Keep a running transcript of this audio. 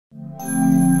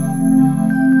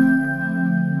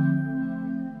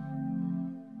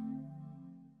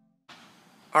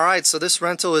Alright, so this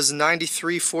rental is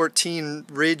 9314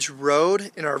 Ridge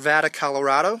Road in Arvada,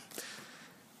 Colorado.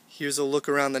 Here's a look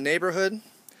around the neighborhood,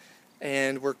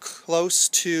 and we're close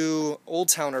to Old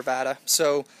Town Arvada,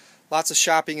 so lots of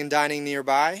shopping and dining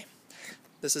nearby.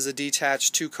 This is a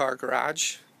detached 2-car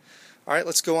garage. Alright,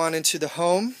 let's go on into the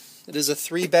home. It is a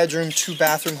 3-bedroom,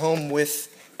 2-bathroom home with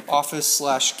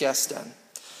office/guest den.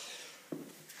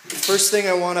 First thing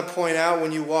I want to point out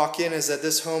when you walk in is that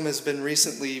this home has been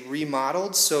recently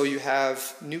remodeled, so you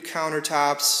have new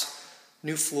countertops,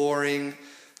 new flooring,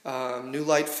 new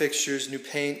light fixtures, new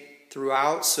paint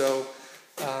throughout, so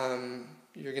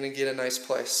you're going to get a nice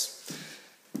place.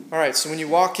 Alright, so when you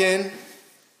walk in,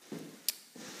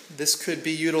 this could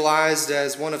be utilized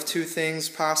as one of two things,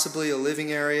 possibly a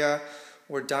living area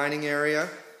or dining area,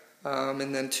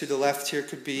 and then to the left here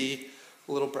could be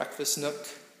a little breakfast nook.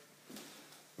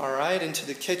 Alright, into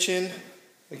the kitchen,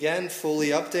 again, fully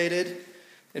updated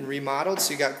and remodeled.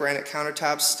 So you got granite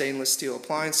countertops, stainless steel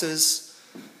appliances,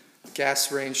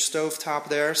 gas range stove top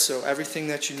there, so everything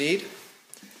that you need.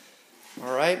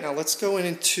 Alright, now let's go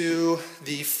into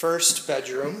the first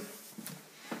bedroom.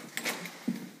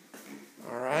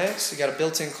 Alright, so you got a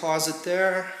built-in closet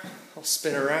there. I'll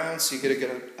spin around so you get a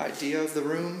good idea of the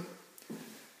room.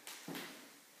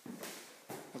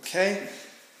 Okay.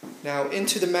 Now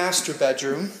into the master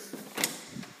bedroom.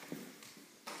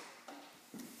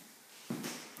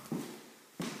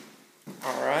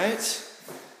 Alright,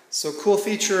 so a cool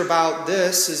feature about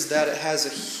this is that it has a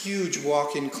huge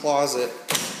walk-in closet.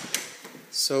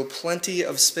 So plenty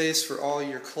of space for all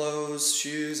your clothes,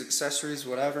 shoes, accessories,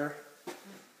 whatever.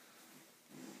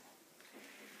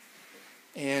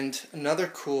 And another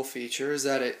cool feature is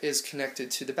that it is connected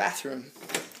to the bathroom,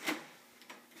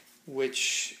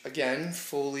 which, again,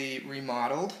 fully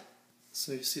remodeled.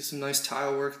 So you see some nice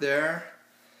tile work there.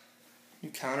 New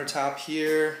countertop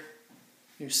here.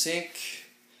 New sink.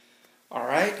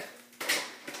 Alright.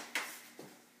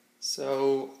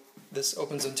 So this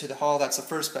opens into the hall. That's the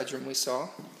first bedroom we saw.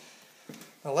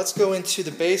 Now let's go into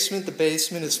the basement. The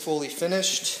basement is fully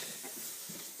finished.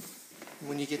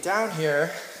 When you get down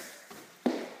here,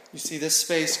 you see this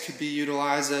space could be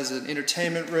utilized as an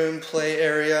entertainment room, play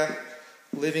area,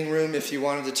 living room if you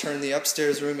wanted to turn the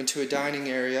upstairs room into a dining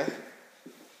area.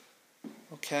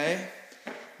 Okay,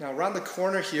 now around the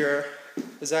corner here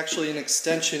is actually an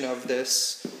extension of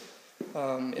this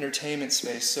entertainment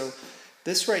space. So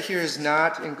this right here is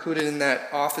not included in that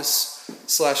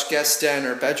office/guest den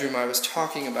or bedroom I was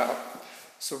talking about.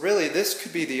 So really this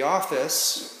could be the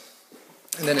office,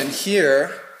 and then in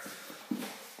here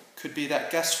could be that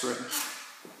guest room.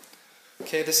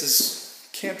 Okay, this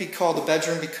can't be called a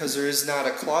bedroom because there is not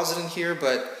a closet in here,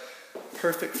 but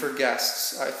perfect for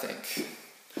guests, I think.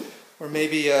 Or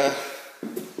maybe a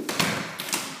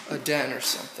den or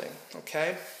something,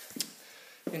 okay?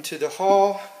 Into the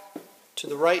hall, to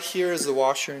the right here is the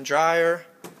washer and dryer.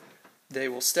 They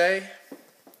will stay.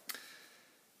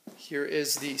 Here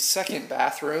is the second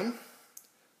bathroom,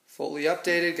 fully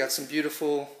updated, got some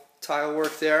beautiful tile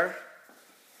work there.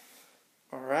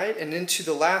 Alright, and into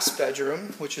the last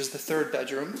bedroom, which is the third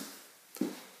bedroom.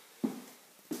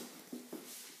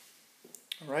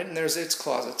 Alright, and there's its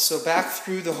closet. So back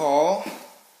through the hall,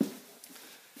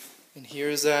 and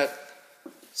here's that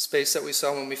space that we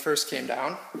saw when we first came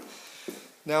down.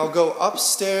 Now I'll go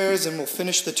upstairs and we'll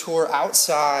finish the tour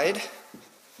outside,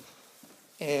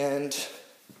 and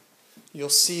you'll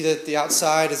see that the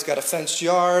outside has got a fenced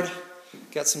yard,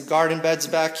 got some garden beds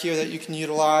back here that you can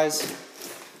utilize,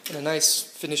 and a nice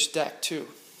finished deck too.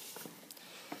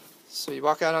 So you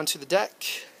walk out onto the deck.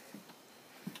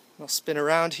 I'll spin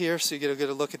around here so you get a good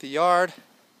look at the yard.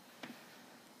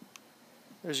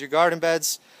 There's your garden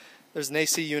beds. There's an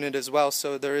AC unit as well,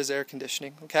 so there is air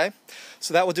conditioning. Okay,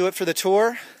 so that will do it for the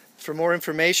tour. For more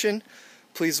information,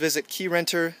 please visit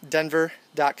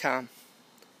KeyrenterDenver.com.